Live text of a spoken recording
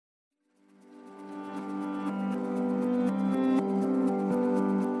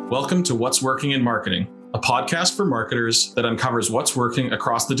Welcome to What's Working in Marketing, a podcast for marketers that uncovers what's working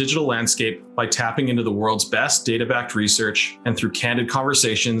across the digital landscape by tapping into the world's best data-backed research and through candid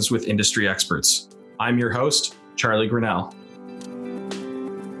conversations with industry experts. I'm your host, Charlie Grinnell.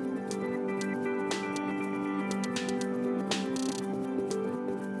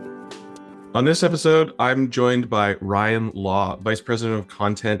 On this episode, I'm joined by Ryan Law, Vice President of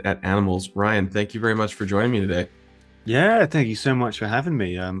Content at Animalz. Ryan, thank you very much for joining me today. Yeah, thank you so much for having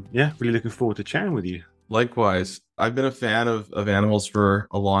me. Really looking forward to chatting with you. Likewise. I've been a fan of Animalz for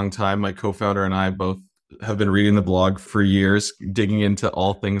a long time. My co-founder and I both have been reading the blog for years, digging into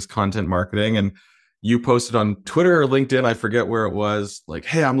all things content marketing. And you posted on Twitter or LinkedIn, I forget where it was, like,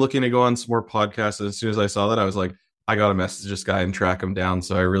 hey, I'm looking to go on some more podcasts. And as soon as I saw that, I was like, I got to message this guy and track him down.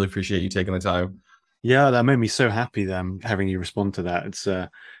 So I really appreciate you taking the time. Yeah, that made me so happy having you respond to that.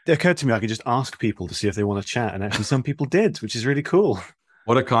 It occurred to me I could just ask people to see if they want to chat. And actually some people did, which is really cool.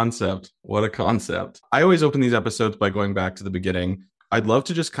 What a concept. What a concept. I always open these episodes by going back to the beginning. I'd love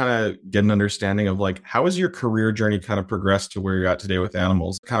to just kind of get an understanding of like, how has your career journey kind of progressed to where you're at today with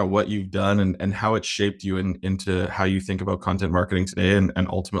Animalz, kind of what you've done and how it shaped you into how you think about content marketing today and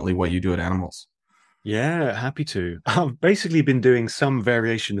ultimately what you do at Animalz. Yeah, happy to. I've basically been doing some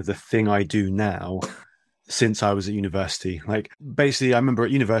variation of the thing I do now since I was at university. Like, basically, I remember at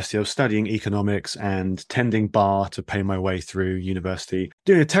university, I was studying economics and tending bar to pay my way through university,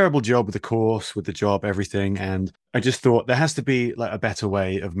 doing a terrible job with the course, with the job, everything. And I just thought there has to be like a better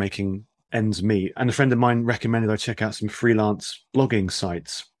way of making ends meet. And a friend of mine recommended I check out some freelance blogging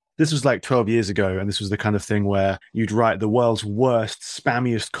sites. This was like 12 years ago, and this was the kind of thing where you'd write the world's worst,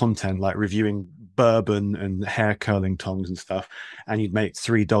 spammiest content, like reviewing bourbon and hair curling tongs and stuff, and you'd make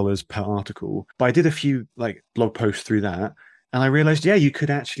 $3 per article. But I did a few like blog posts through that, and I realized, yeah, you could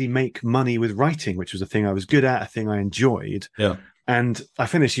actually make money with writing, which was a thing I was good at, a thing I enjoyed. Yeah. And I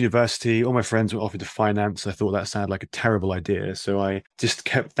finished university. All my friends were offered to finance. I thought that sounded like a terrible idea. So I just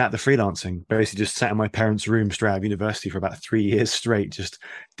kept that the freelancing. Basically just sat in my parents' room straight out of university for about 3 years straight, just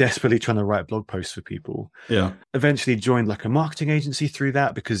desperately trying to write blog posts for people. Yeah. Eventually joined like a marketing agency through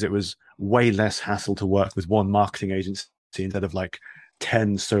that because it was way less hassle to work with one marketing agency instead of like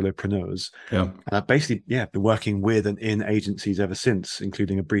 10 solopreneurs. Yeah. And I've basically, been working with and in agencies ever since,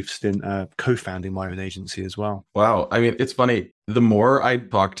 including a brief stint co-founding my own agency as well. Wow. I mean, it's funny. The more I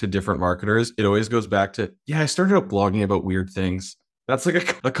talk to different marketers, it always goes back to, I started out blogging about weird things. That's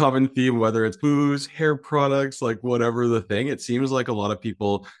like a common theme, whether it's booze, hair products, like whatever the thing. It seems like a lot of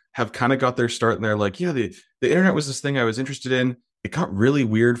people have kind of got their start and they're like, the internet was this thing I was interested in. It got really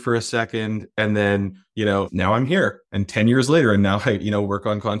weird for a second. And then, now I'm here and 10 years later, and now I, work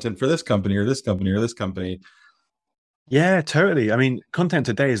on content for this company or this company or this company. Yeah, totally. I mean, content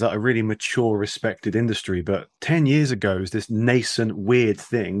today is like a really mature, respected industry, but 10 years ago it was this nascent, weird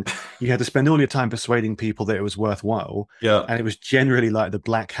thing. You had to spend all your time persuading people that it was worthwhile. Yeah. And it was generally like the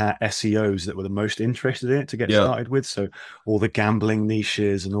black hat SEOs that were the most interested in it to get started with. So all the gambling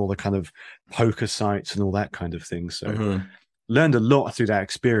niches and all the kind of poker sites and all that kind of thing. So learned a lot through that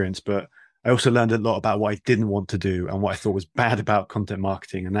experience, but I also learned a lot about what I didn't want to do and what I thought was bad about content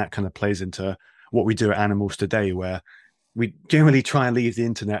marketing. And that kind of plays into what we do at Animalz today, where we generally try and leave the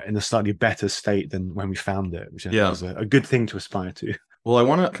internet in a slightly better state than when we found it, which I think is a good thing to aspire to. Well, I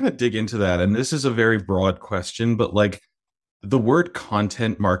want to kind of dig into that. And this is a very broad question, but like the word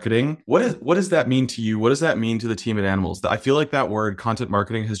content marketing, what does that mean to you? What does that mean to the team at Animalz? I feel like that word content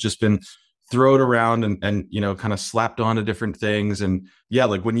marketing has just been thrown around and kind of slapped onto different things. And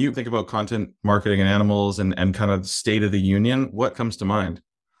like when you think about content marketing and Animalz and kind of state of the union, what comes to mind?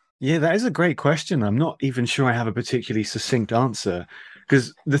 Yeah, that is a great question. I'm not even sure I have a particularly succinct answer,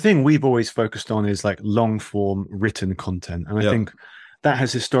 because the thing we've always focused on is like long form written content. And I think that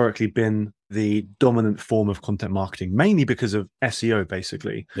has historically been the dominant form of content marketing, mainly because of SEO,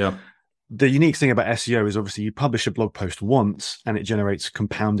 basically. Yeah. The unique thing about SEO is obviously you publish a blog post once and it generates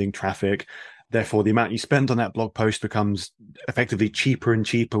compounding traffic. Therefore, the amount you spend on that blog post becomes effectively cheaper and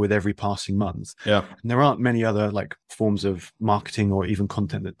cheaper with every passing month. Yeah. And there aren't many other like forms of marketing or even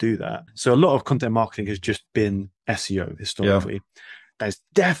content that do that. So a lot of content marketing has just been SEO historically. Yeah. That's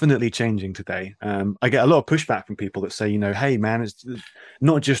definitely changing today. I get a lot of pushback from people that say, hey man, it's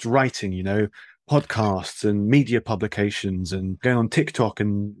not just writing, podcasts and media publications and going on TikTok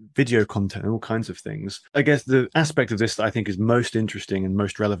and video content and all kinds of things. I guess the aspect of this that I think is most interesting and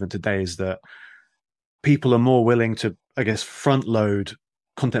most relevant today is that people are more willing to, front load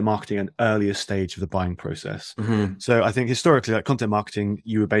content marketing at an earlier stage of the buying process. Mm-hmm. So I think historically, like content marketing,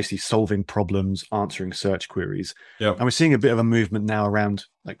 you were basically solving problems, answering search queries. Yeah. And we're seeing a bit of a movement now around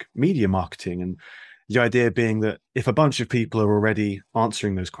like media marketing and The idea being that if a bunch of people are already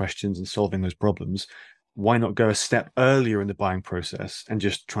answering those questions and solving those problems, why not go a step earlier in the buying process and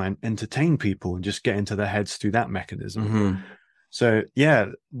just try and entertain people and just get into their heads through that mechanism? Mm-hmm. So yeah,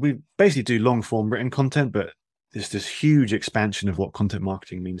 we basically do long form written content, but there's this huge expansion of what content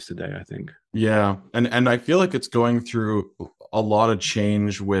marketing means today, I think. Yeah. And I feel like it's going through a lot of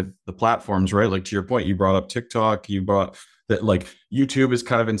change with the platforms, right? Like to your point, you brought up TikTok, you brought that like YouTube is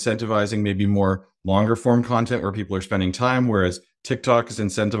kind of incentivizing maybe more longer form content where people are spending time, whereas TikTok is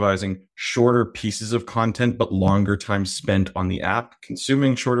incentivizing shorter pieces of content, but longer time spent on the app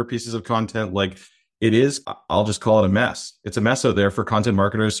consuming shorter pieces of content. Like it is, I'll just call it a mess. It's a mess out there for content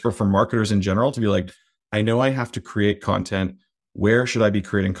marketers or for marketers in general to be like, I know I have to create content. Where should I be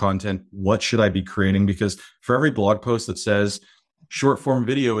creating content? What should I be creating? Because for every blog post that says short form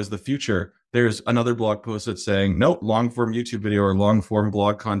video is the future, there's another blog post that's saying, nope, long form YouTube video or long form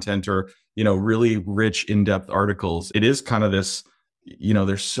blog content or, really rich in-depth articles. It is kind of this,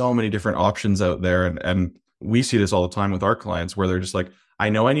 there's so many different options out there. And we see this all the time with our clients where they're just like, I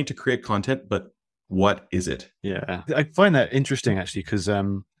know I need to create content, but what is it? Yeah, I find that interesting actually, because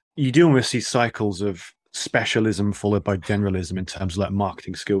you do almost see cycles of specialism followed by generalism in terms of like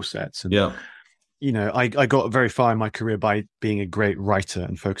marketing skill sets. And, yeah, I got very far in my career by being a great writer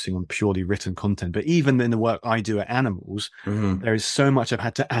and focusing on purely written content. But even in the work I do at Animals, there is so much I've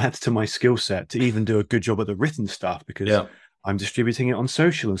had to add to my skill set to even do a good job at the written stuff, because I'm distributing it on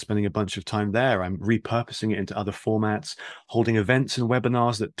social and spending a bunch of time there. I'm repurposing it into other formats, holding events and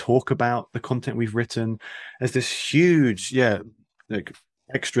webinars that talk about the content we've written. There's this huge, like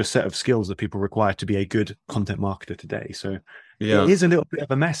extra set of skills that people require to be a good content marketer today. So it is a little bit of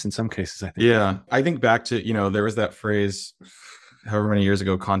a mess in some cases, I think. Yeah. I think back to, there was that phrase however many years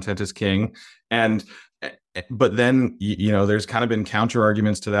ago, content is king. But then, there's kind of been counter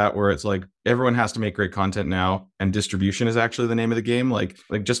arguments to that where it's like everyone has to make great content now and distribution is actually the name of the game. Like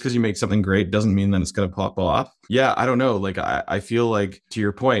just because you make something great doesn't mean that it's going to pop off. Yeah. I don't know. Like, I feel like to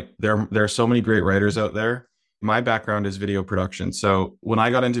your point, there are so many great writers out there. My background is video production. So when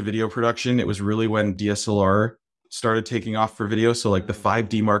I got into video production, it was really when DSLR started taking off for video. So like the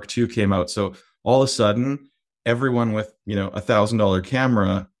 5D Mark II came out. So all of a sudden, everyone with, $1,000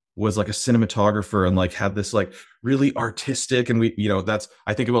 camera was like a cinematographer and like had this like really artistic. And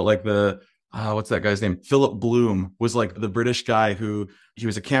I think about like what's that guy's name? Philip Bloom was like the British guy he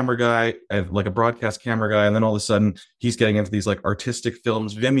was a camera guy and like a broadcast camera guy. And then all of a sudden he's getting into these like artistic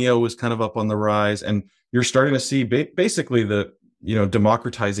films. Vimeo was kind of up on the rise. And you're starting to see basically the,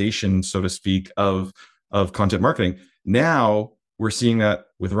 democratization, so to speak, of content marketing. Now we're seeing that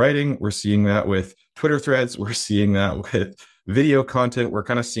with writing. We're seeing that with Twitter threads. We're seeing that with video content. We're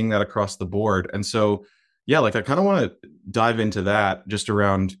kind of seeing that across the board. And so, yeah, like I kind of want to dive into that just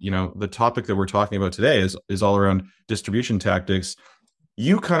around, the topic that we're talking about today is all around distribution tactics.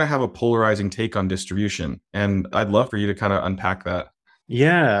 You kind of have a polarizing take on distribution, and I'd love for you to kind of unpack that.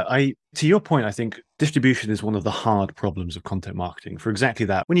 Yeah, to your point, I think distribution is one of the hard problems of content marketing for exactly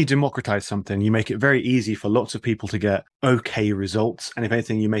that. When you democratize something, you make it very easy for lots of people to get okay results. And if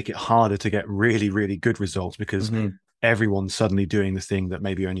anything, you make it harder to get really, really good results because everyone's suddenly doing the thing that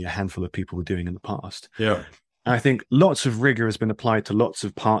maybe only a handful of people were doing in the past. Yeah. And I think lots of rigor has been applied to lots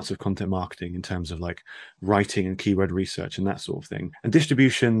of parts of content marketing in terms of like writing and keyword research and that sort of thing. And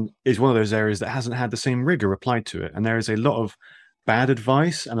distribution is one of those areas that hasn't had the same rigor applied to it. And there is a lot of bad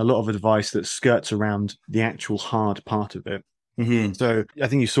advice and a lot of advice that skirts around the actual hard part of it. So I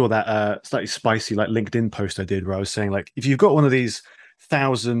think you saw that slightly spicy like LinkedIn post I did where I was saying like, if you've got one of these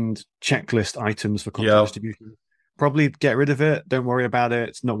 1,000 checklist items for content distribution, probably get rid of it. Don't worry about it.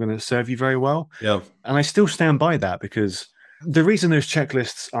 It's not going to serve you very well. Yeah. And I still stand by that because the reason those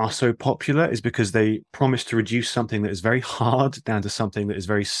checklists are so popular is because they promise to reduce something that is very hard down to something that is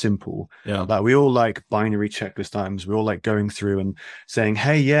very simple. Yeah. Like we all like binary checklist items. We all like going through and saying,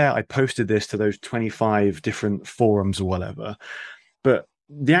 hey, yeah, I posted this to those 25 different forums or whatever. But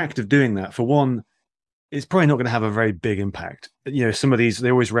the act of doing that, for one, it's probably not going to have a very big impact. Some of these,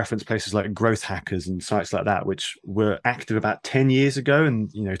 they always reference places like Growth Hackers and sites like that, which were active about 10 years ago. And,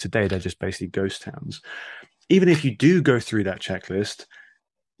 today they're just basically ghost towns. Even if you do go through that checklist,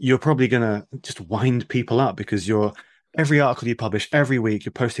 you're probably going to just wind people up because every article you publish every week,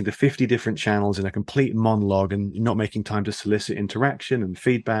 you're posting to 50 different channels in a complete monologue and you're not making time to solicit interaction and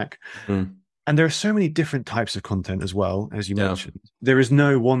feedback. And there are so many different types of content as well, as you mentioned. There is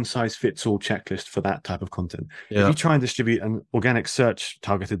no one-size-fits-all checklist for that type of content. If you try and distribute an organic search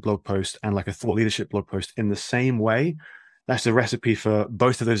targeted blog post and like a thought leadership blog post in the same way, that's a recipe for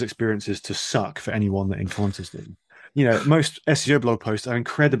both of those experiences to suck for anyone that encounters them. Most SEO blog posts are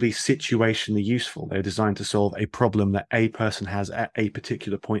incredibly situationally useful. They're designed to solve a problem that a person has at a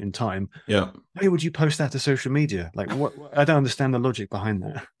particular point in time. Yeah. Why would you post that to social media? Like, what? I don't understand the logic behind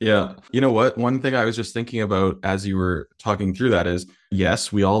that. Yeah. You know what? One thing I was just thinking about as you were talking through that is,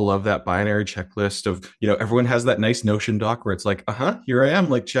 yes, we all love that binary checklist of, everyone has that nice Notion doc where it's like, here I am,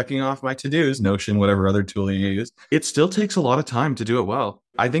 like checking off my to-dos, Notion, whatever other tool you use. It still takes a lot of time to do it well.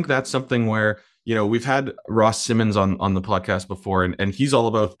 I think that's something where, we've had Ross Simmons on the podcast before, and he's all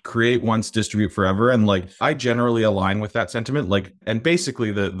about create once, distribute forever. And like, I generally align with that sentiment. Like, and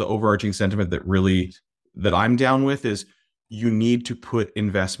basically the overarching sentiment that I'm down with is you need to put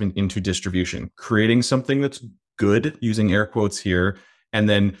investment into distribution, creating something that's good, using air quotes here, and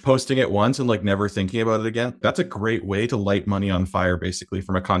then posting it once and like never thinking about it again. That's a great way to light money on fire, basically,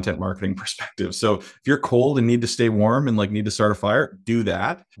 from a content marketing perspective. So if you're cold and need to stay warm and like need to start a fire, do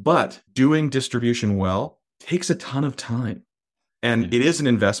that. But doing distribution well takes a ton of time. And it is an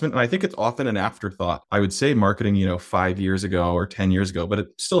investment. And I think it's often an afterthought. I would say marketing, 5 years ago or 10 years ago, but it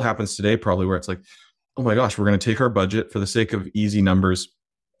still happens today probably, where it's like, oh my gosh, we're going to take our budget for the sake of easy numbers,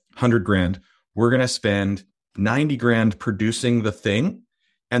 100 grand. We're going to spend 90 grand producing the thing,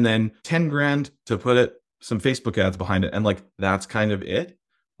 and then 10 grand to put some Facebook ads behind it. And like, that's kind of it.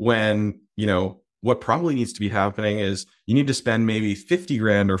 When, what probably needs to be happening is you need to spend maybe 50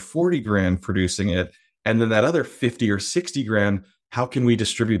 grand or 40 grand producing it. And then that other 50 or 60 grand, how can we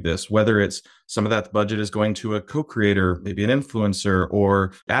distribute this? Whether it's some of that budget is going to a co-creator, maybe an influencer,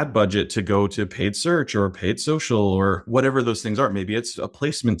 or ad budget to go to paid search or paid social or whatever those things are. Maybe it's a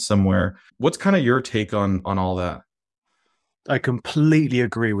placement somewhere. What's kind of your take on all that? I completely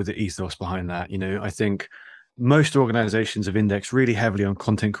agree with the ethos behind that. I think most organizations have indexed really heavily on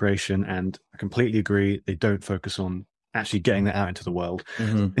content creation, and I completely agree. They don't focus on actually getting that out into the world.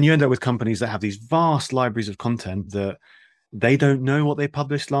 Mm-hmm. And you end up with companies that have these vast libraries of content that they don't know what they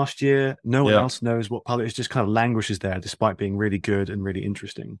published last year. No one else knows what published. It just kind of languishes there despite being really good and really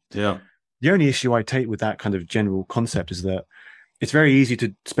interesting. Yeah. The only issue I take with that kind of general concept is that it's very easy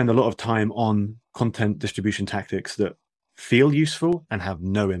to spend a lot of time on content distribution tactics that feel useful and have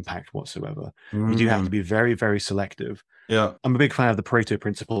no impact whatsoever. You do have to be very, very selective. Yeah. I'm a big fan of the Pareto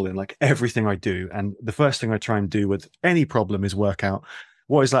principle in like everything I do. And the first thing I try and do with any problem is work out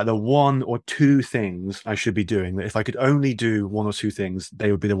what is like the one or two things I should be doing, that if I could only do one or two things, they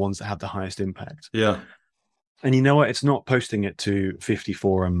would be the ones that have the highest impact. Yeah. And you know what? It's not posting it to 50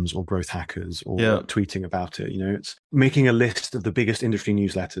 forums or growth hackers or tweeting about it. It's making a list of the biggest industry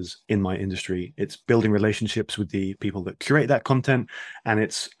newsletters in my industry. It's building relationships with the people that curate that content. And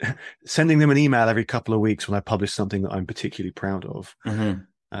it's sending them an email every couple of weeks when I publish something that I'm particularly proud of.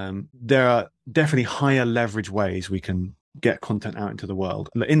 Mm-hmm. There are definitely higher leverage ways we can get content out into the world.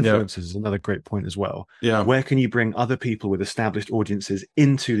 Influencers is another great point as well. Yeah. Where can you bring other people with established audiences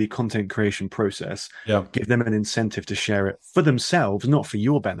into the content creation process? Yeah. Give them an incentive to share it for themselves, not for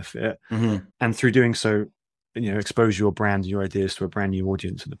your benefit. Mm-hmm. And through doing so, expose your brand, your ideas to a brand new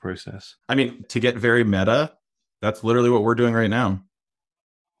audience in the process. I mean, to get very meta, that's literally what we're doing right now.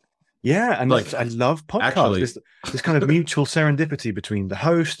 Yeah, and like, I love podcasts. Actually, this kind of mutual serendipity between the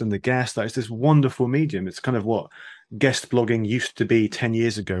host and the guest. That is this wonderful medium. It's kind of what guest blogging used to be 10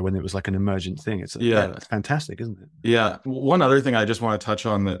 years ago when it was like an emergent thing. It's fantastic, isn't it? Yeah. One other thing I just want to touch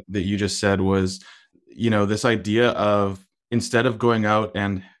on that you just said was, this idea of instead of going out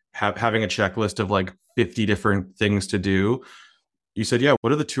and having a checklist of like 50 different things to do, you said,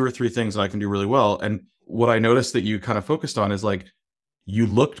 what are the 2 or 3 things that I can do really well? And what I noticed that you kind of focused on is like, you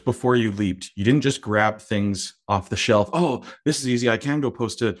looked before you leaped. You didn't just grab things off the shelf. Oh, this is easy. I can go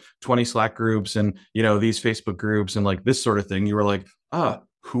post to 20 Slack groups and, these Facebook groups and like this sort of thing. You were like,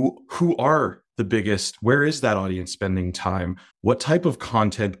 who are the biggest? Where is that audience spending time? What type of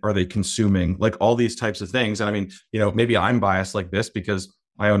content are they consuming? Like all these types of things. And I mean, maybe I'm biased like this because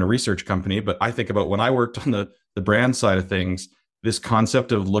I own a research company, but I think about when I worked on the brand side of things, this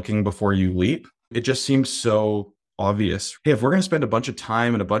concept of looking before you leap, it just seems so obvious. Hey, if we're going to spend a bunch of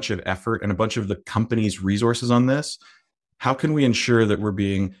time and a bunch of effort and a bunch of the company's resources on this, how can we ensure that we're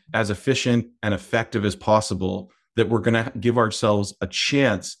being as efficient and effective as possible, that we're going to give ourselves a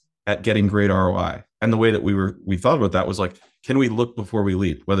chance at getting great ROI? And the way that we thought about that was like, can we look before we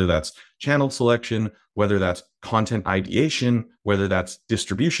leap? Whether that's channel selection, whether that's content ideation, whether that's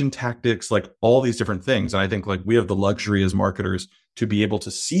distribution tactics, like all these different things. And I think like we have the luxury as marketers to be able to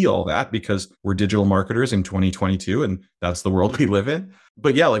see all that because we're digital marketers in 2022 and that's the world we live in.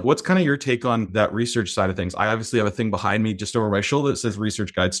 But yeah, like what's kind of your take on that research side of things? I obviously have a thing behind me just over my shoulder that says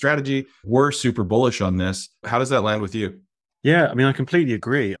Research Guide Strategy. We're super bullish on this. How does that land with you? Yeah, I mean, I completely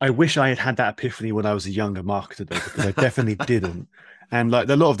agree. I wish I had had that epiphany when I was a younger marketer, though, because I definitely didn't. And like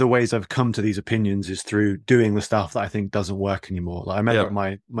a lot of the ways I've come to these opinions is through doing the stuff that I think doesn't work anymore. Like I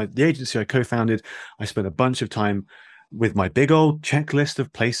remember Yeah. at the agency I co-founded, I spent a bunch of time with my big old checklist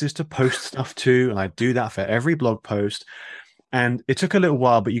of places to post stuff to, and I do that for every blog post. And it took a little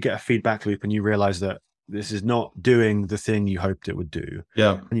while, but you get a feedback loop and you realize that this is not doing the thing you hoped it would do.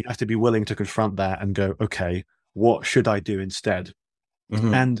 Yeah. And you have to be willing to confront that and go, okay, what should I do instead?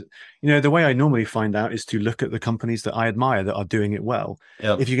 Hmm. And the way I normally find out is to look at the companies that I admire that are doing it well.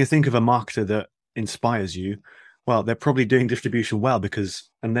 Yeah. If you can think of a marketer that inspires you, well, they're probably doing distribution well, because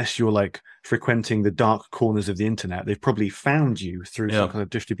unless you're like frequenting the dark corners of the internet, they've probably found you through some Yeah. kind of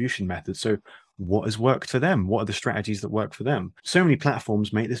distribution method. So what has worked for them? What are the strategies that work for them? So many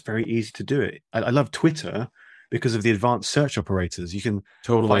platforms make this very easy to do it. I love Twitter because of the advanced search operators. You can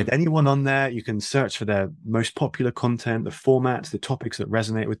Totally. find anyone on there. You can search for their most popular content, the formats, the topics that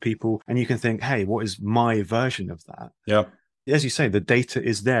resonate with people. And you can think, hey, what is my version of that? Yeah. As you say, the data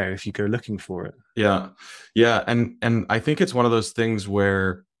is there if you go looking for it. Yeah. Yeah. And I think it's one of those things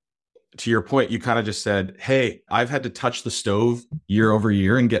where, to your point, you kind of just said, hey, I've had to touch the stove year over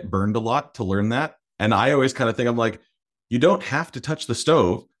year and get burned a lot to learn that. And I always kind of think, I'm like, you don't have to touch the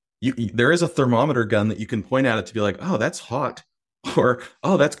stove. There is a thermometer gun that you can point at it to be like, oh, that's hot, or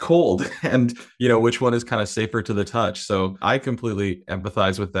oh, that's cold. And which one is kind of safer to the touch. So I completely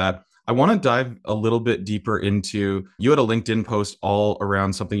empathize with that. I want to dive a little bit deeper into, you had a LinkedIn post all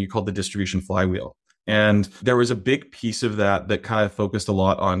around something you called the distribution flywheel. And there was a big piece of that that kind of focused a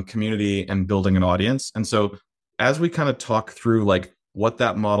lot on community and building an audience. And so as we kind of talk through like what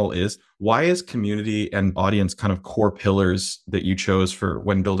that model is, why is community and audience kind of core pillars that you chose for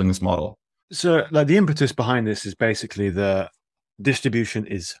when building this model? So, like, the impetus behind this is basically the distribution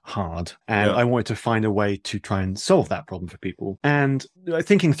is hard, and Yeah. I wanted to find a way to try and solve that problem for people. And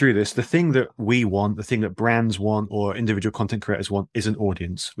thinking through this, the thing that we want, the thing that brands want or individual content creators want, is an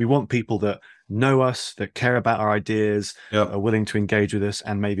audience. We want people that know us, that care about our ideas, Yeah. are willing to engage with us,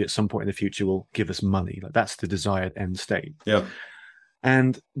 and maybe at some point in the future will give us money. Like, that's the desired end state. Yeah.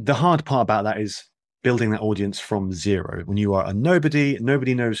 And the hard part about that is building that audience from zero. When you are a nobody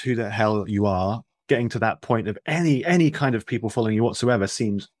knows who the hell you are. Getting to that point of any kind of people following you whatsoever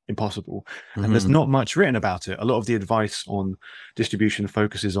seems impossible. And there's Mm-hmm. not much written about it. A lot of the advice on distribution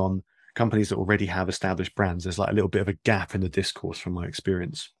focuses on companies that already have established brands. There's like a little bit of a gap in the discourse from my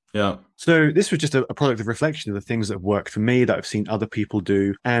experience. Yeah. So this was just a product of reflection of the things that have worked for me, that I've seen other people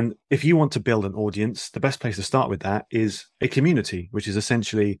do. And if you want to build an audience, the best place to start with that is a community, which is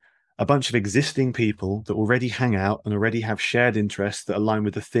essentially a bunch of existing people that already hang out and already have shared interests that align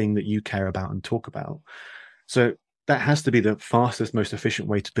with the thing that you care about and talk about. So that has to be the fastest, most efficient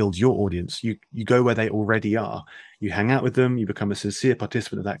way to build your audience. You go where they already are. You hang out with them. You become a sincere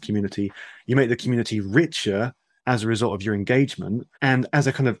participant of that community. You make the community richer as a result of your engagement. And as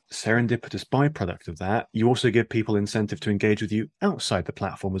a kind of serendipitous byproduct of that, you also give people incentive to engage with you outside the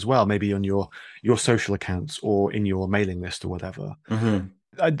platform as well, maybe on your social accounts or in your mailing list or whatever. Mm-hmm.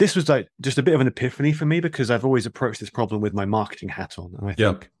 This was like just a bit of an epiphany for me, because I've always approached this problem with my marketing hat on. And I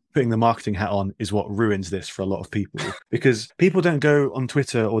think putting the marketing hat on is what ruins this for a lot of people, because people don't go on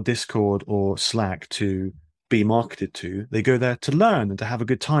Twitter or Discord or Slack to be marketed to. They go there to learn and to have a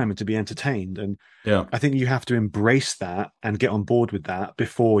good time and to be entertained. And Yeah. I think you have to embrace that and get on board with that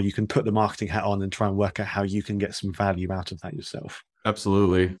before you can put the marketing hat on and try and work out how you can get some value out of that yourself.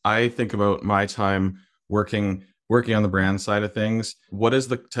 Absolutely. I think about my time working on the brand side of things. What is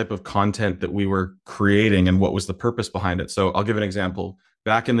the type of content that we were creating and what was the purpose behind it? So I'll give an example.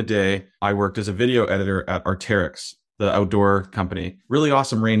 Back in the day, I worked as a video editor at Arc'teryx, the outdoor company. Really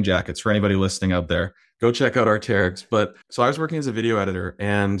awesome rain jackets for anybody listening out there. Go check out Arc'teryx. But so I was working as a video editor,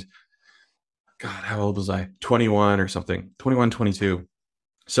 and God, how old was I? 21 or something, 21, 22.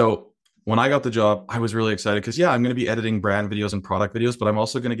 So when I got the job, I was really excited because, I'm going to be editing brand videos and product videos, but I'm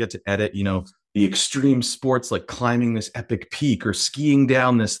also going to get to edit, the extreme sports like climbing this epic peak or skiing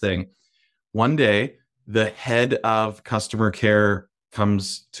down this thing. One day, the head of customer care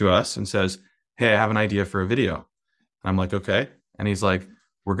comes to us and says, hey, I have an idea for a video. And I'm like, okay. And he's like,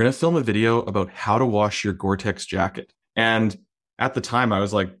 we're going to film a video about how to wash your Gore-Tex jacket. And at the time, I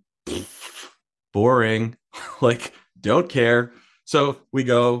was like, boring, like, don't care. So we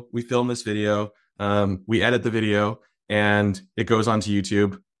film this video, we edit the video, and it goes onto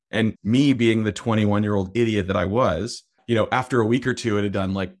YouTube. And me being the 21-year-old idiot that I was, after a week or two, it had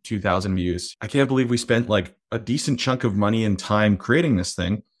done like 2,000 views. I can't believe we spent like a decent chunk of money and time creating this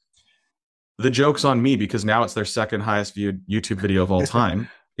thing. The joke's on me, because now it's their second highest viewed YouTube video of all time.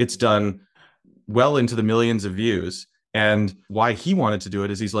 It's done well into the millions of views. And why he wanted to do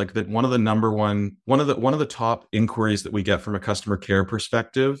it is he's like that one of the top inquiries that we get from a customer care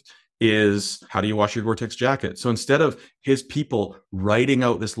perspective is, how do you wash your Gore-Tex jacket? So instead of his people writing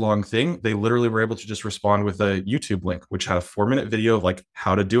out this long thing, they literally were able to just respond with a YouTube link, which had a 4-minute video of like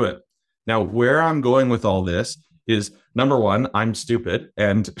how to do it. Now, where I'm going with all this is, number one, I'm stupid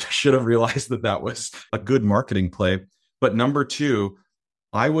and should have realized that that was a good marketing play. But number two,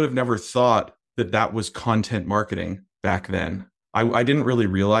 I would have never thought that that was content marketing back then. I didn't really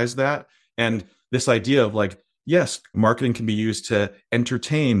realize that. And this idea of like, yes, marketing can be used to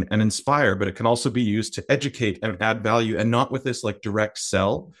entertain and inspire, but it can also be used to educate and add value, and not with this like direct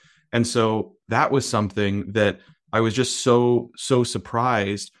sell. And so that was something that I was just so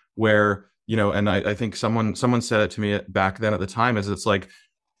surprised where, and I think someone said it to me back then at the time, is it's like,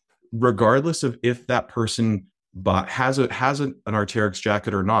 regardless of if that person has an Arc'teryx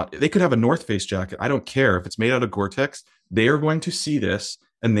jacket or not, they could have a North Face jacket. I don't care if it's made out of Gore-Tex. They are going to see this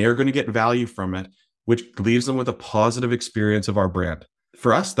and they are going to get value from it, which leaves them with a positive experience of our brand.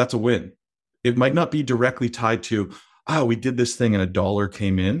 For us, that's a win. It might not be directly tied to, we did this thing and $1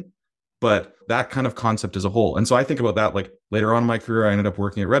 came in, but that kind of concept as a whole. And so I think about that, like later on in my career, I ended up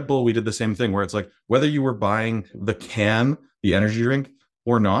working at Red Bull. We did the same thing where it's like, whether you were buying the can, the energy drink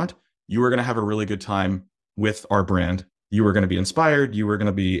or not, you were going to have a really good time with our brand. You were going to be inspired. You were going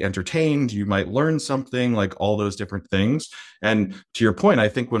to be entertained. You might learn something, like all those different things. And to your point, I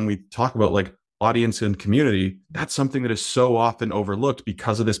think when we talk about like audience and community, that's something that is so often overlooked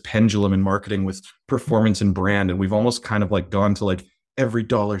because of this pendulum in marketing with performance and brand. And we've almost kind of like gone to like, every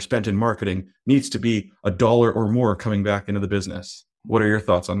dollar spent in marketing needs to be $1 or more coming back into the business. What are your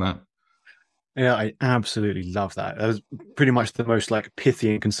thoughts on that? Yeah, I absolutely love that. That was pretty much the most like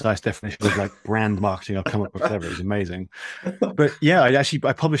pithy and concise definition of like brand marketing I've come up with ever. It was amazing. But yeah,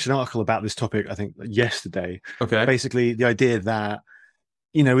 I published an article about this topic, I think yesterday. Okay. Basically the idea that,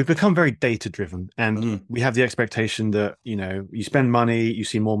 we've become very data driven, and we have the expectation that, you spend money, you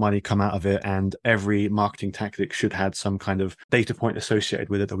see more money come out of it, and every marketing tactic should have some kind of data point associated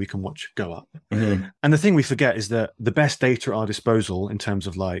with it that we can watch go up. And the thing we forget is that the best data at our disposal in terms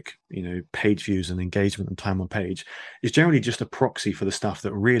of like, page views and engagement and time on page is generally just a proxy for the stuff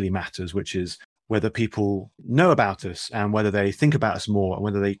that really matters, which is whether people know about us and whether they think about us more and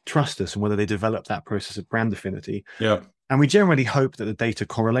whether they trust us and whether they develop that process of brand affinity. Yeah. And we generally hope that the data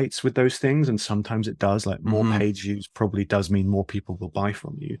correlates with those things. And sometimes it does, like more page views probably does mean more people will buy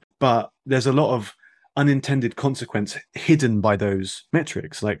from you. But there's a lot of unintended consequence hidden by those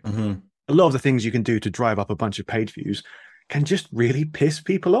metrics. Like a lot of the things you can do to drive up a bunch of page views can just really piss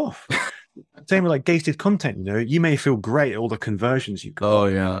people off. Same with like gated content, you may feel great at all the conversions you got. Oh,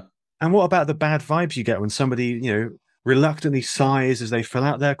 yeah. And what about the bad vibes you get when somebody, reluctantly sighs as they fill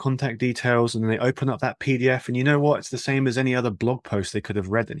out their contact details and then they open up that PDF, and you know what? It's the same as any other blog post they could have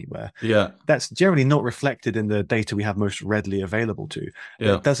read anywhere. Yeah. That's generally not reflected in the data we have most readily available to.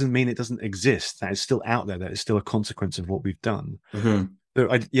 Yeah. It doesn't mean it doesn't exist. That is still out there. That is still a consequence of what we've done. So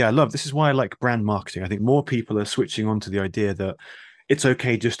I love, this is why I like brand marketing. I think more people are switching on to the idea that it's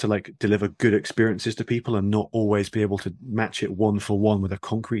okay just to like deliver good experiences to people and not always be able to match it one for one with a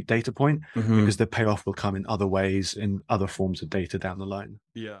concrete data point, because the payoff will come in other ways, in other forms of data down the line.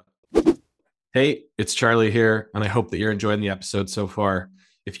 Yeah. Hey, it's Charlie here, and I hope that you're enjoying the episode so far.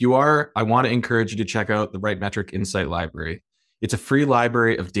 If you are, I want to encourage you to check out the RightMetric Insight Library. It's a free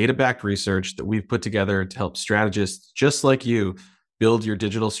library of data-backed research that we've put together to help strategists just like you build your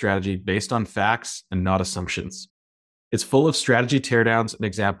digital strategy based on facts and not assumptions. It's full of strategy teardowns and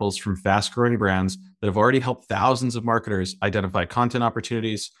examples from fast-growing brands that have already helped thousands of marketers identify content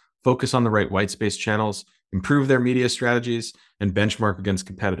opportunities, focus on the right white space channels, improve their media strategies, and benchmark against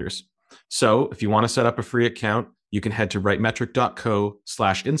competitors. So if you want to set up a free account, you can head to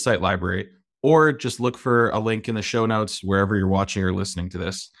rightmetric.co/insight library, or just look for a link in the show notes wherever you're watching or listening to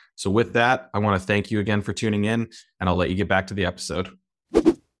this. So with that, I want to thank you again for tuning in, and I'll let you get back to the episode.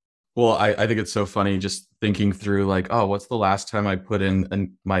 Well, I think it's so funny just thinking through like, what's the last time I put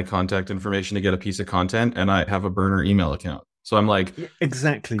in my contact information to get a piece of content, and I have a burner email account. So I'm like,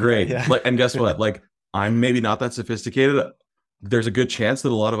 exactly. Great. Yeah. Like, and guess what? Like, I'm maybe not that sophisticated. There's a good chance that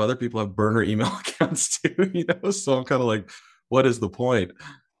a lot of other people have burner email accounts too, So I'm kind of like, what is the point?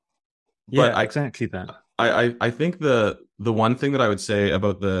 Yeah, but exactly that. I think the one thing that I would say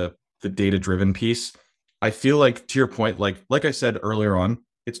about the data-driven piece, I feel like, to your point, like I said earlier on,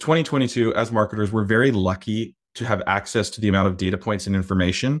 it's 2022. As marketers, we're very lucky to have access to the amount of data points and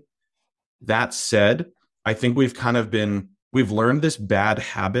information. That said, I think we've learned this bad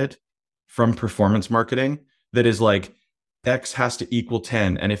habit from performance marketing that is like, X has to equal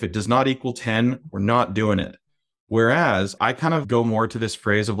 10. And if it does not equal 10, we're not doing it. Whereas I kind of go more to this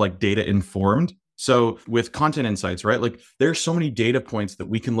phrase of like data informed. So with content insights, right? Like there's so many data points that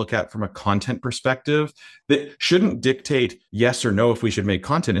we can look at from a content perspective that shouldn't dictate yes or no if we should make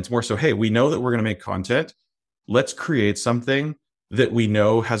content. It's more so, hey, we know that we're going to make content. Let's create something that we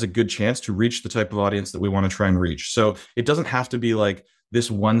know has a good chance to reach the type of audience that we want to try and reach. So it doesn't have to be like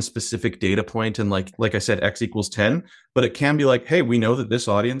this one specific data point and like I said, X equals 10, but it can be like, hey, we know that this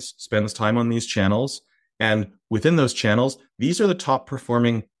audience spends time on these channels. And within those channels, these are the top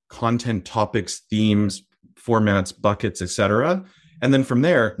performing content topics, themes, formats, buckets, etc. And then from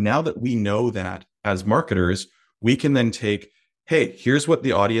there, now that we know that as marketers, we can then take, hey, here's what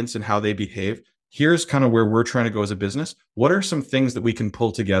the audience and how they behave. Here's kind of where we're trying to go as a business. What are some things that we can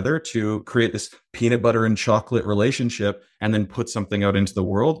pull together to create this peanut butter and chocolate relationship and then put something out into the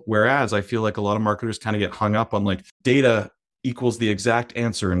world? Whereas I feel like a lot of marketers kind of get hung up on like data equals the exact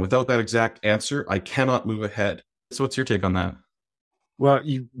answer. And without that exact answer, I cannot move ahead. So what's your take on that? Well,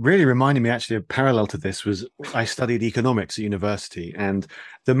 you really reminded me actually a parallel to this was I studied economics at university, and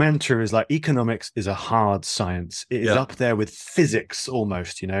the mantra is like economics is a hard science. It is up there with physics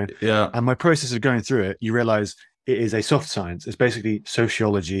almost, you know? Yeah. And my process of going through it, you realize it is a soft science. It's basically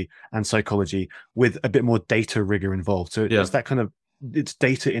sociology and psychology with a bit more data rigor involved. So it's that kind of, it's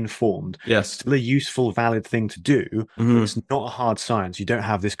data informed. Yes. It's a useful, valid thing to do. But it's not a hard science. You don't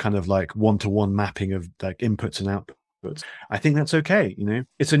have this kind of like one-to-one mapping of like inputs and outputs. But I think that's okay. You know,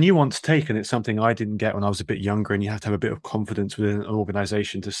 it's a nuanced take, and it's something I didn't get when I was a bit younger. And you have to have a bit of confidence within an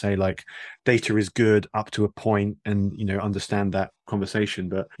organization to say like data is good up to a point, and you know, understand that conversation.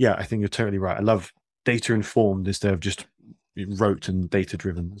 But yeah, I think you're totally right. I love data informed instead of just rote and data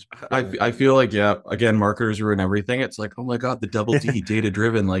driven. I feel like, yeah, again, marketers ruin everything. It's like, oh my God, the double D, data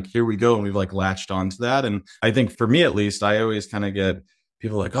driven, like here we go. And we've like latched onto that. And I think for me, at least, I always kind of get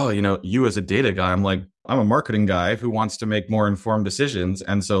people like, oh, you know, you as a data guy, I'm like, I'm a marketing guy who wants to make more informed decisions.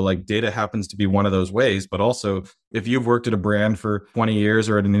 And so like data happens to be one of those ways. But also if you've worked at a brand for 20 years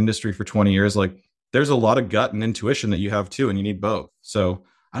or at an industry for 20 years, like there's a lot of gut and intuition that you have too, and you need both. So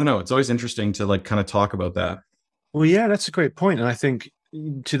I don't know. It's always interesting to like kind of talk about that. Well, yeah, that's a great point. And I think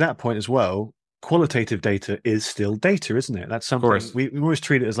to that point as well, qualitative data is still data, isn't it? That's something we always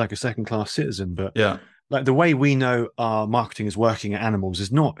treat it as like a second class citizen, but yeah. Like the way we know our marketing is working at animals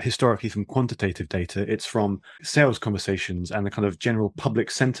is not historically from quantitative data. It's from sales conversations and the kind of general public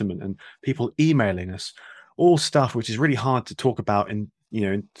sentiment and people emailing us, all stuff which is really hard to talk about in, you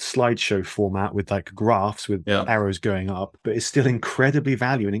know, in slideshow format with like graphs with arrows going up, but it's still incredibly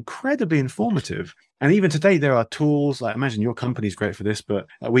valuable and incredibly informative. And even today, there are tools, like imagine your company's great for this, but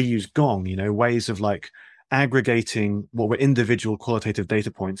we use Gong, you know, ways of like aggregating what were individual qualitative data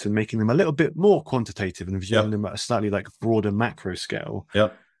points and making them a little bit more quantitative and viewing them at a slightly like broader macro scale.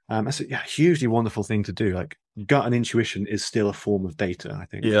 That's a hugely wonderful thing to do. Like gut and intuition is still a form of data, I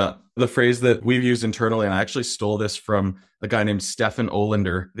think. Yeah. The phrase that we've used internally, and I actually stole this from a guy named Stefan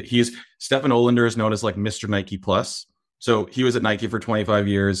Olander. Stefan Olander is known as like Mr. Nike Plus. So he was at Nike for 25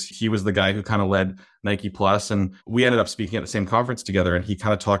 years. He was the guy who kind of led Nike Plus, and we ended up speaking at the same conference together. And he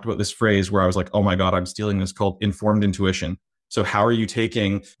kind of talked about this phrase where I was like, oh my God, I'm stealing this, called informed intuition. So how are you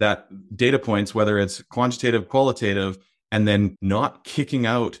taking that data points, whether it's quantitative, qualitative, and then not kicking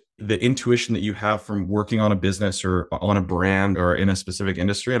out the intuition that you have from working on a business or on a brand or in a specific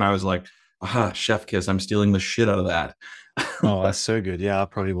industry? And I was like, aha, chef kiss, I'm stealing the shit out of that. Oh, that's so good. Yeah, I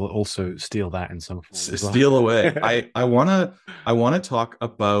probably will also steal that in some form. Steal away. I wanna talk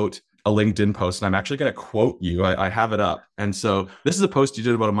about a LinkedIn post, and I'm actually gonna quote you. I have it up. And so this is a post you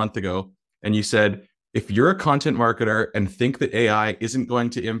did about a month ago, and you said, if you're a content marketer and think that AI isn't going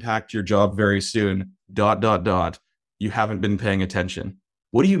to impact your job very soon, ... you haven't been paying attention.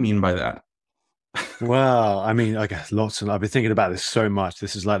 What do you mean by that? Well, I mean, I guess lots, and I've been thinking about this so much.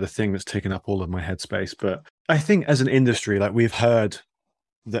 This is like the thing that's taken up all of my headspace. But I think as an industry, like we've heard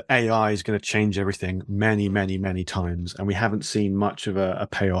that AI is going to change everything many, many, many times, and we haven't seen much of a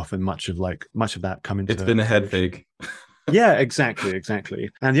payoff and much of that come into. It's been a head fake. Yeah, exactly.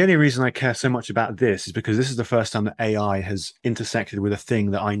 And the only reason I care so much about this is because this is the first time that AI has intersected with a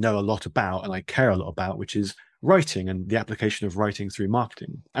thing that I know a lot about and I care a lot about, which is writing and the application of writing through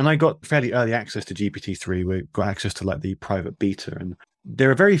marketing. And I got fairly early access to GPT-3. We got access to like the private beta. And there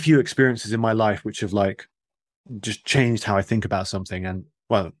are very few experiences in my life which have like just changed how I think about something. And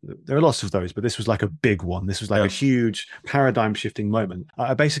well, there are lots of those, but this was like a big one. This was like a huge paradigm shifting moment.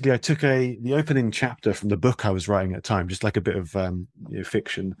 I took the opening chapter from the book I was writing at the time, just like a bit of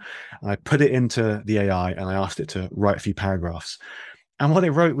fiction. And I put it into the AI and I asked it to write a few paragraphs. And what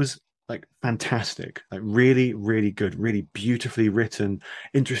it wrote was like fantastic, like really, really good, really beautifully written,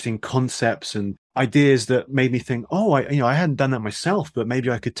 interesting concepts and ideas that made me think, oh, I hadn't done that myself, but maybe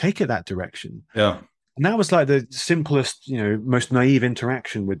I could take it that direction. Yeah. And that was like the simplest, most naive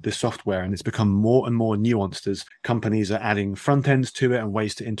interaction with the software. And it's become more and more nuanced as companies are adding front ends to it and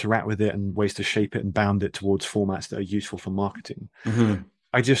ways to interact with it and ways to shape it and bound it towards formats that are useful for marketing. Mm-hmm.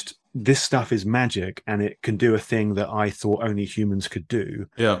 This stuff is magic, and it can do a thing that I thought only humans could do.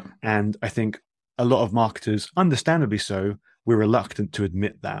 Yeah. And I think a lot of marketers, understandably so, we're reluctant to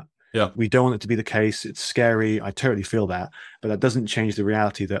admit that. Yeah. We don't want it to be the case. It's scary. I totally feel that. But that doesn't change the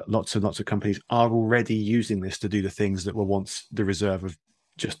reality that lots and lots of companies are already using this to do the things that were once the reserve of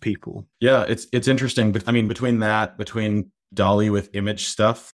just people. Yeah, it's interesting. But I mean, between DALL-E with image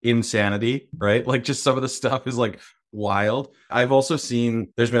stuff, insanity, right? Like just some of the stuff is like wild. I've also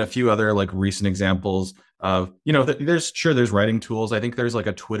seen there's been a few other like recent examples of, there's writing tools. I think there's like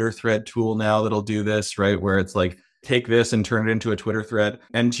a Twitter thread tool now that'll do this, right? Where it's like, take this and turn it into a Twitter thread.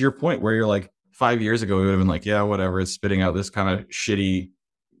 And to your point where you're like 5 years ago, we would have been like, yeah, whatever. It's spitting out this kind of shitty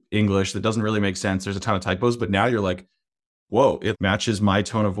English that doesn't really make sense. There's a ton of typos, but now you're like, whoa, it matches my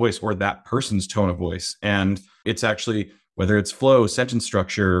tone of voice or that person's tone of voice. And it's actually, whether it's flow, sentence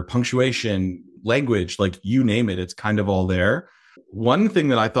structure, punctuation, language, like you name it, it's kind of all there. One thing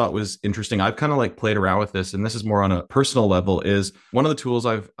that I thought was interesting, I've kind of like played around with this, and this is more on a personal level, is one of the tools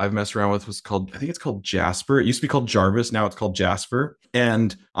I've messed around with was called, I think it's called Jasper. It used to be called Jarvis. Now it's called Jasper.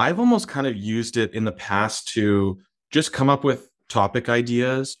 And I've almost kind of used it in the past to just come up with topic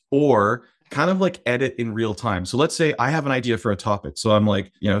ideas or kind of like edit in real time. So let's say I have an idea for a topic. So I'm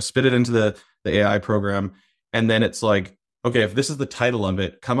like, spit it into the AI program. And then it's like, okay, if this is the title of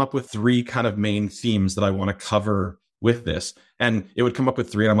it, come up with 3 kind of main themes that I want to cover with this. And it would come up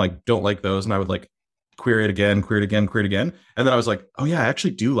with 3 and I'm like, don't like those. And I would like query it again. And then I was like, oh yeah, I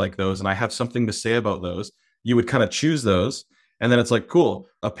actually do like those. And I have something to say about those. You would kind of choose those. And then it's like, cool,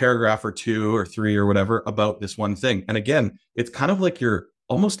 a paragraph or 2 or 3 or whatever about this one thing. And again, it's kind of like you're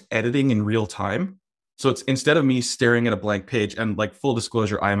almost editing in real time. So it's instead of me staring at a blank page, and like full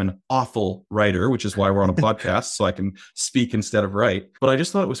disclosure, I am an awful writer, which is why we're on a podcast, so I can speak instead of write. But I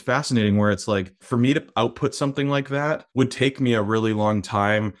just thought it was fascinating where it's like, for me to output something like that would take me a really long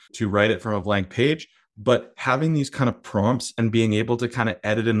time to write it from a blank page. But having these kind of prompts and being able to kind of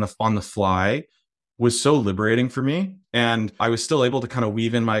edit on the fly was so liberating for me. And I was still able to kind of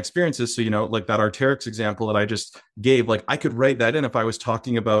weave in my experiences. So, like that Arc'teryx example that I just gave, like I could write that in if I was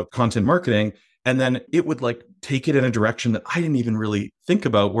talking about content marketing. And then it would like take it in a direction that I didn't even really think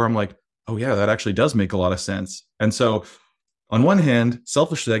about, where I'm like, oh yeah, that actually does make a lot of sense. And so on one hand,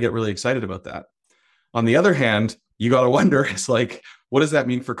 selfishly, I get really excited about that. On the other hand, you got to wonder, it's like, what does that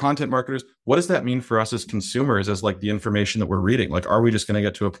mean for content marketers? What does that mean for us as consumers, as like the information that we're reading? Like, are we just going to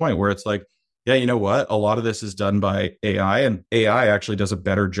get to a point where it's like, yeah, you know what? A lot of this is done by AI, and AI actually does a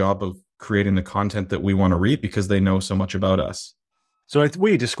better job of creating the content that we want to read because they know so much about us. So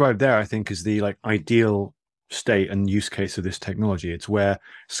what you described there, I think, is the like ideal state and use case of this technology. It's where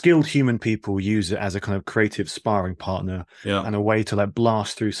skilled human people use it as a kind of creative sparring partner and a way to like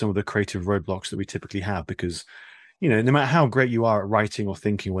blast through some of the creative roadblocks that we typically have. Because, no matter how great you are at writing or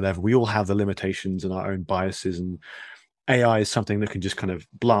thinking, or whatever, we all have the limitations and our own biases, and AI is something that can just kind of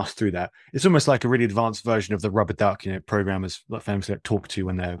blast through that. It's almost like a really advanced version of the rubber duck, programmers famously talk to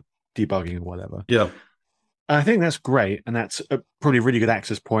when they're debugging or whatever. Yeah. I think that's great, and that's probably a really good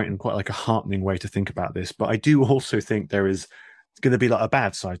access point and quite like a heartening way to think about this. But I do also think there is going to be like a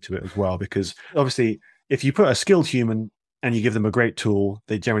bad side to it as well, because obviously if you put a skilled human and you give them a great tool,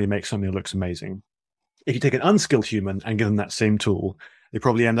 they generally make something that looks amazing. If you take an unskilled human and give them that same tool, they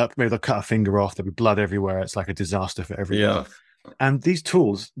probably end up, maybe they'll cut a finger off, there'll be blood everywhere. It's like a disaster for everyone. Yeah. And these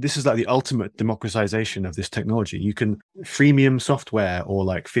tools, this is like the ultimate democratization of this technology. You can freemium software or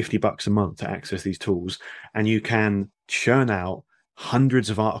like $50 a month to access these tools, and you can churn out hundreds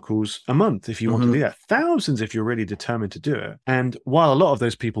of articles a month if you want to do that, thousands if you're really determined to do it. And while a lot of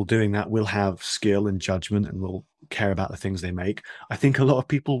those people doing that will have skill and judgment and will care about the things they make, I think a lot of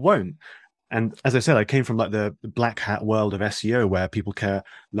people won't. And as I said, I came from like the black hat world of SEO, where people care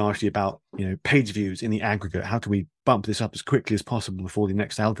largely about, page views in the aggregate. How can we bump this up as quickly as possible before the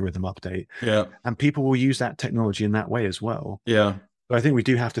next algorithm update? Yeah. And people will use that technology in that way as well. Yeah. But I think we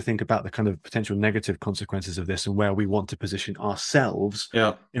do have to think about the kind of potential negative consequences of this and where we want to position ourselves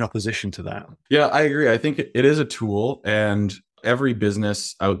in opposition to that. Yeah, I agree. I think it is a tool, and every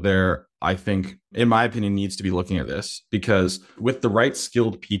business out there, I think, in my opinion, needs to be looking at this, because with the right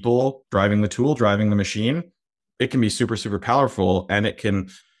skilled people driving the tool, driving the machine, it can be super, super powerful, and it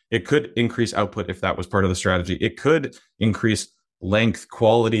could increase output if that was part of the strategy. It could increase length,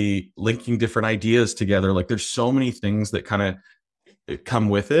 quality, linking different ideas together. Like there's so many things that kind of come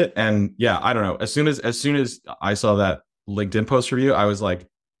with it. And yeah, I don't know. As soon as I saw that LinkedIn post from you, I was like,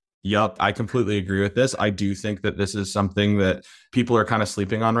 yup, I completely agree with this. I do think that this is something that people are kind of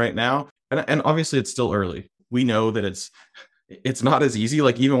sleeping on right now. And obviously it's still early. We know that it's not as easy.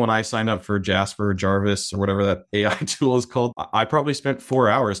 Like even when I signed up for Jasper, Jarvis, or whatever that AI tool is called, I probably spent 4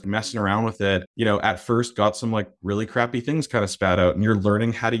 hours messing around with it. At first got some like really crappy things kind of spat out, and you're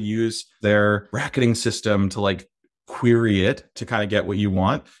learning how to use their bracketing system to like query it to kind of get what you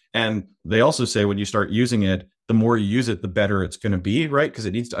want. And they also say when you start using it, the more you use it, the better it's going to be, right? Because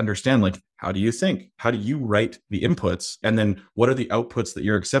it needs to understand, like, how do you think? How do you write the inputs? And then what are the outputs that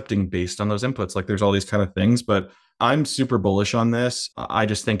you're accepting based on those inputs? Like there's all these kind of things, but I'm super bullish on this. I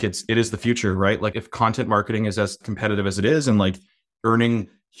just think it is the future, right? Like if content marketing is as competitive as it is, and like earning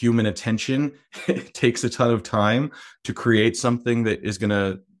human attention, it takes a ton of time to create something that is going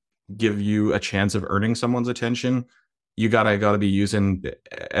to give you a chance of earning someone's attention. You gotta be using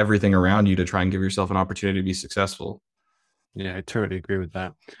everything around you to try and give yourself an opportunity to be successful. Yeah, I totally agree with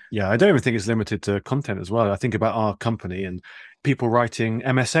that. Yeah, I don't even think it's limited to content as well. I think about our company and people writing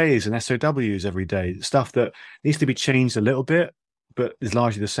MSAs and SOWs every day, stuff that needs to be changed a little bit, but is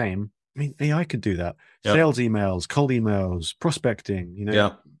largely the same. I mean, AI could do that. Yep. Sales emails, cold emails, prospecting,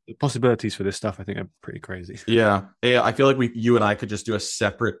 Yep. The possibilities for this stuff, I think, are pretty crazy. Yeah. I feel like you and I could just do a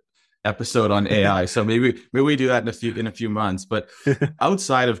separate episode on AI. So maybe we do that in a few months. But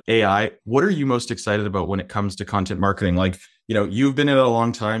outside of AI, what are you most excited about when it comes to content marketing? Like, you've been in it a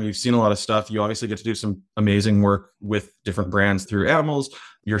long time. You've seen a lot of stuff. You obviously get to do some amazing work with different brands through Animals.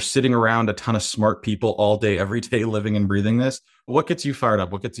 You're sitting around a ton of smart people all day, every day, living and breathing this. What gets you fired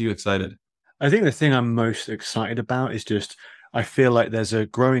up? What gets you excited? I think the thing I'm most excited about is just, I feel like there's a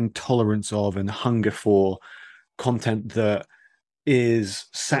growing tolerance of and hunger for content that is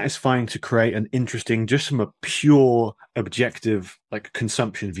satisfying to create and interesting just from a pure objective like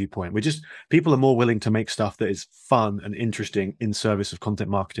consumption viewpoint. People are more willing to make stuff that is fun and interesting in service of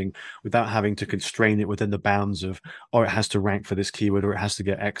content marketing without having to constrain it within the bounds of, or it has to rank for this keyword, or it has to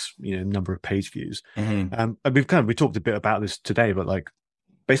get X number of page views. Mm-hmm. We talked a bit about this today, but like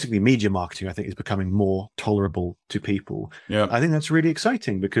basically media marketing I think is becoming more tolerable to people. Yeah, I think that's really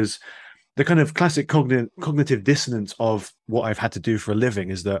exciting because the kind of classic cognitive dissonance of what I've had to do for a living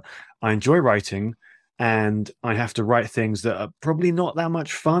is that I enjoy writing and I have to write things that are probably not that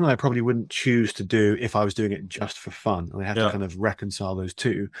much fun. I probably wouldn't choose to do if I was doing it just for fun. And I have to kind of reconcile those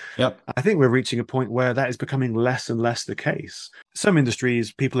two. Yep. I think we're reaching a point where that is becoming less and less the case. Some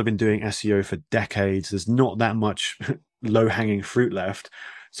industries, people have been doing SEO for decades. There's not that much low-hanging fruit left.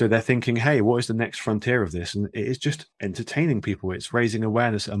 So they're thinking, hey, what is the next frontier of this? And it is just entertaining people. It's raising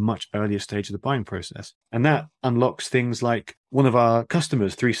awareness at a much earlier stage of the buying process. And that unlocks things like one of our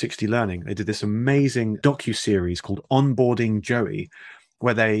customers, 360 Learning. They did this amazing docuseries called Onboarding Joey,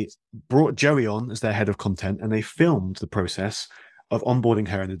 where they brought Joey on as their head of content and they filmed the process of onboarding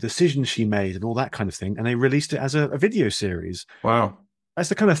her and the decisions she made and all that kind of thing. And they released it as a video series. Wow. That's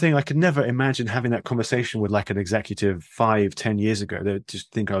the kind of thing I could never imagine having that conversation with like an executive 5-10 years ago. They'd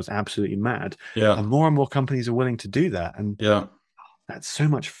just think I was absolutely mad. Yeah. And more companies are willing to do that. And yeah, that's so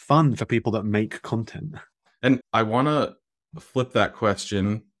much fun for people that make content. And I want to flip that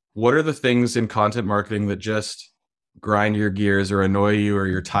question. What are the things in content marketing that just grind your gears or annoy you or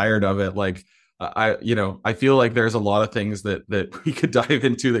you're tired of it? Like, I feel like there's a lot of things that we could dive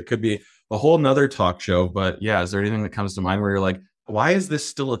into that could be a whole nother talk show. But yeah, is there anything that comes to mind where you're like, why is this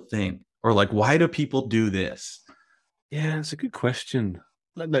still a thing? Or like, why do people do this? Yeah, it's a good question.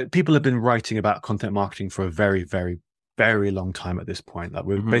 Like, people have been writing about content marketing for a very, very, very long time at this point. Like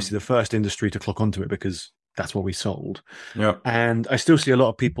we're basically the first industry to clock onto it because that's what we sold. Yeah. And I still see a lot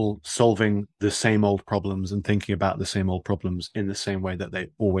of people solving the same old problems and thinking about the same old problems in the same way that they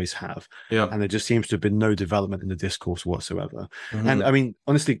always have. Yeah. And there just seems to have been no development in the discourse whatsoever. And I mean,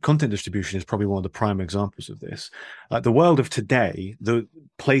 honestly, content distribution is probably one of the prime examples of this. Like the world of today, the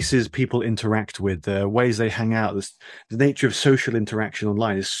places people interact with, the ways they hang out, the nature of social interaction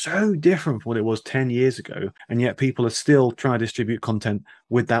online is so different from what it was 10 years ago. And yet people are still trying to distribute content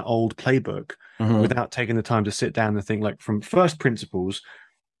with that old playbook. Without taking the time to sit down and think like from first principles,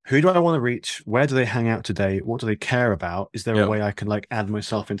 who do I want to reach? Where do they hang out today? What do they care about? Is there a way I can like add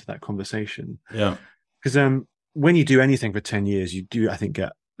myself into that conversation? Yeah. Because when you do anything for 10 years, you do, I think,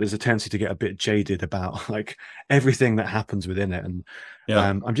 there's a tendency to get a bit jaded about like everything that happens within it. And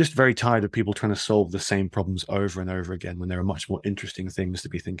I'm just very tired of people trying to solve the same problems over and over again when there are much more interesting things to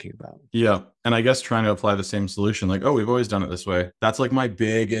be thinking about. Yeah. And I guess trying to apply the same solution, like, oh, we've always done it this way. That's like my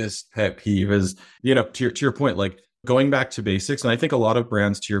biggest pet peeve is, to your point, like going back to basics. And I think a lot of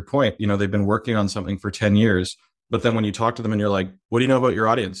brands, to your point, they've been working on something for 10 years. But then when you talk to them and you're like, what do you know about your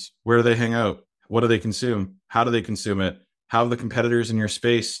audience? Where do they hang out? What do they consume? How do they consume it? How have the competitors in your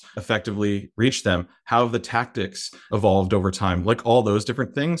space effectively reached them? How have the tactics evolved over time? Like all those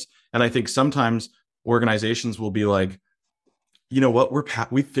different things. And I think sometimes organizations will be like, you know what,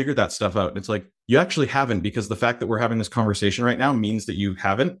 we figured that stuff out. And it's like, you actually haven't, because the fact that we're having this conversation right now means that you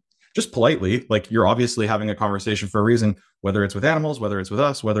haven't. Just politely, like you're obviously having a conversation for a reason, whether it's with animals, whether it's with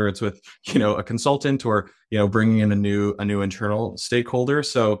us, whether it's with, a consultant, or, bringing in a new internal stakeholder.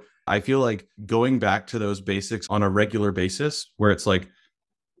 So I feel like going back to those basics on a regular basis, where it's like,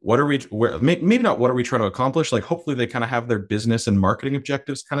 maybe not what are we trying to accomplish? Like, hopefully they kind of have their business and marketing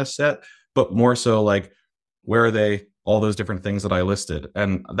objectives kind of set, but more so like, where are they? All those different things that I listed.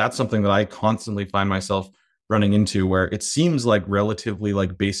 And that's something that I constantly find myself running into, where it seems like relatively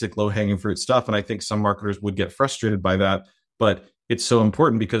like basic low hanging fruit stuff. And I think some marketers would get frustrated by that, but it's so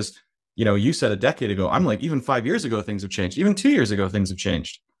important because, you said a decade ago, I'm like, even 5 years ago, things have changed. Even 2 years ago, things have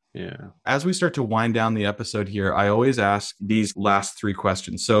changed. Yeah. As we start to wind down the episode here, I always ask these last 3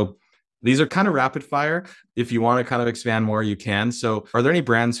 questions. So these are kind of rapid fire. If you want to kind of expand more, you can. So are there any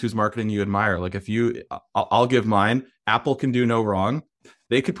brands whose marketing you admire? Like I'll give mine. Apple can do no wrong.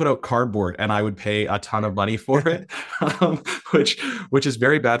 They could put out cardboard and I would pay a ton of money for it, which is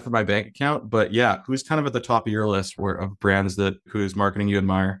very bad for my bank account. But yeah, who's kind of at the top of your list of brands whose marketing you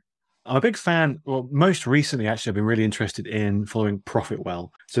admire? I'm a big fan. Well, most recently, actually, I've been really interested in following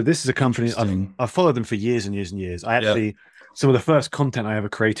Profitwell. So this is a company, I've followed them for years and years and years. Some of the first content I ever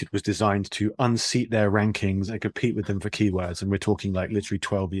created was designed to unseat their rankings and compete with them for keywords. And we're talking like literally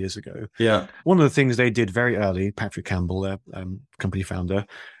 12 years ago. Yeah. One of the things they did very early, Patrick Campbell, their company founder,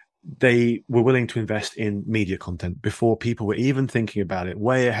 they were willing to invest in media content before people were even thinking about it,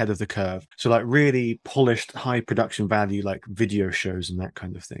 way ahead of the curve. So like really polished, high production value, like video shows and that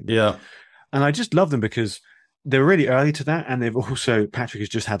kind of thing. Yeah. And I just love them because they're really early to that. And Patrick has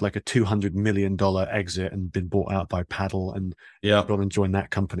just had like a $200 million exit and been bought out by Paddle and gone and joined that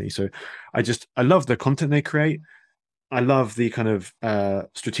company. So I love the content they create. I love the kind of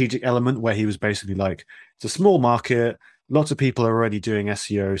strategic element where he was basically like, it's a small market. Lots of people are already doing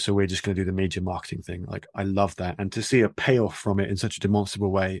SEO, so we're just going to do the media marketing thing. Like, I love that. And to see a payoff from it in such a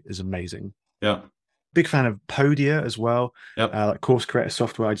demonstrable way is amazing. Yeah. Big fan of Podia as well. Yep. Like course creator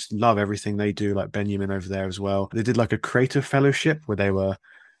software. I just love everything they do, like Benjamin over there as well. They did like a creator fellowship where they were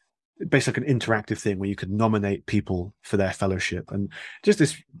basically an interactive thing where you could nominate people for their fellowship, and just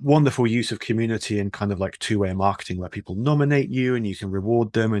this wonderful use of community and kind of like two-way marketing where people nominate you and you can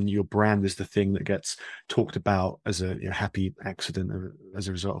reward them and your brand is the thing that gets talked about as a happy accident as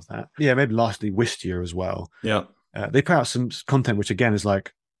a result of that. Yeah, maybe lastly, Wistia as well. Yeah. They put out some content which again is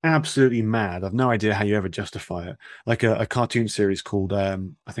like absolutely mad. I've no idea how you ever justify it. Like a cartoon series called I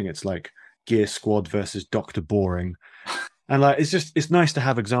think it's like Gear Squad versus Dr. Boring. And like it's nice to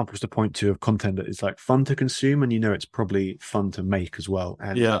have examples to point to of content that is like fun to consume and it's probably fun to make as well.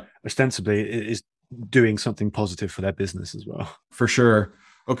 And ostensibly it is doing something positive for their business as well. For sure.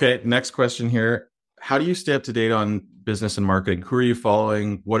 Okay, next question here. How do you stay up to date on business and marketing? Who are you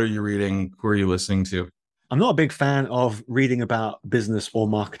following? What are you reading? Who are you listening to? I'm not a big fan of reading about business or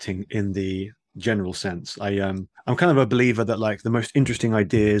marketing in the general sense. I'm kind of a believer that like the most interesting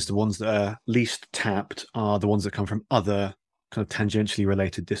ideas, the ones that are least tapped, are the ones that come from other kind of tangentially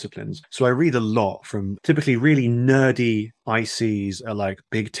related disciplines. So I read a lot from typically really nerdy ICs at like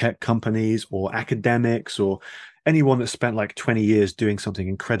big tech companies or academics or anyone that spent like 20 years doing something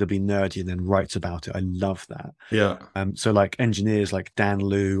incredibly nerdy and then writes about it. I love that. Yeah. So like engineers like Dan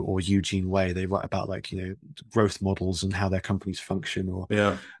Liu or Eugene Wei, they write about like, growth models and how their companies function. Or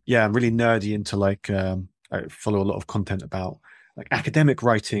I'm really nerdy into like, I follow a lot of content about like academic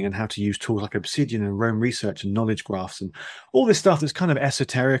writing and how to use tools like Obsidian and Roam Research and knowledge graphs and all this stuff that's kind of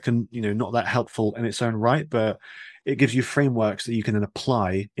esoteric and, not that helpful in its own right, but it gives you frameworks that you can then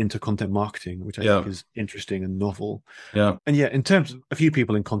apply into content marketing, which I think is interesting and novel. Yeah. And in terms of a few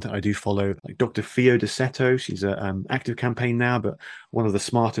people in content I do follow, like Dr. Fio Desetto, she's an Active Campaign now, but one of the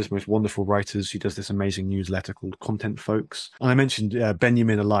smartest, most wonderful writers. She does this amazing newsletter called Content Folks. And I mentioned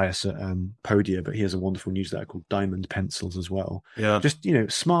Benjamin Elias at Podia, but he has a wonderful newsletter called Diamond Pencils as well. Yeah. Just,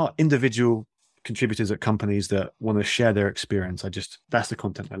 smart individual contributors at companies that want to share their experience. That's the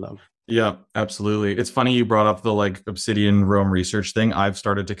content I love. Yeah, absolutely. It's funny you brought up the like Obsidian Roam Research thing. I've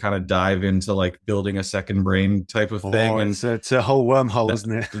started to kind of dive into like building a second brain type of thing. And it's a whole wormhole,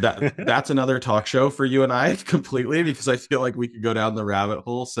 isn't it? that's another talk show for you and I completely, because I feel like we could go down the rabbit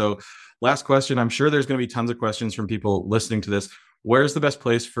hole. So last question, I'm sure there's going to be tons of questions from people listening to this. Where's the best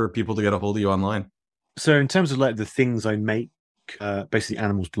place for people to get a hold of you online? So in terms of like the things I make, Basically,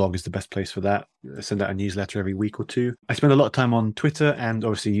 Animals blog is the best place for that. I send out a newsletter every week or two. I spend a lot of time on Twitter, and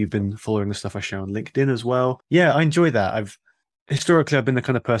obviously you've been following the stuff I share on LinkedIn as well. Yeah, I enjoy that. Historically, I've been the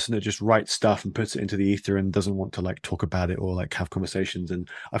kind of person that just writes stuff and puts it into the ether and doesn't want to like talk about it or like have conversations. And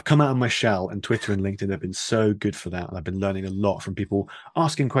I've come out of my shell, and Twitter and LinkedIn have been so good for that. And I've been learning a lot from people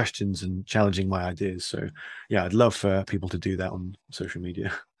asking questions and challenging my ideas. So yeah, I'd love for people to do that on social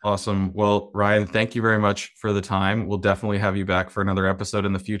media. Awesome. Well, Ryan, thank you very much for the time. We'll definitely have you back for another episode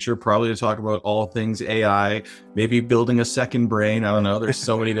in the future, probably to talk about all things AI, maybe building a second brain. I don't know. There's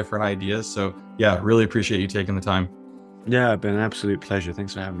so many different ideas. So yeah, really appreciate you taking the time. Yeah, it's been an absolute pleasure.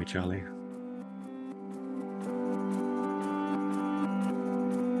 Thanks for having me, Charlie.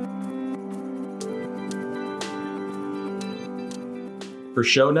 For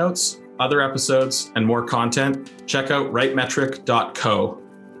show notes, other episodes, and more content, check out rightmetric.co.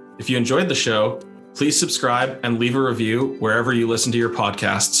 If you enjoyed the show, please subscribe and leave a review wherever you listen to your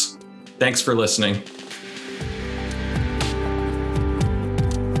podcasts. Thanks for listening.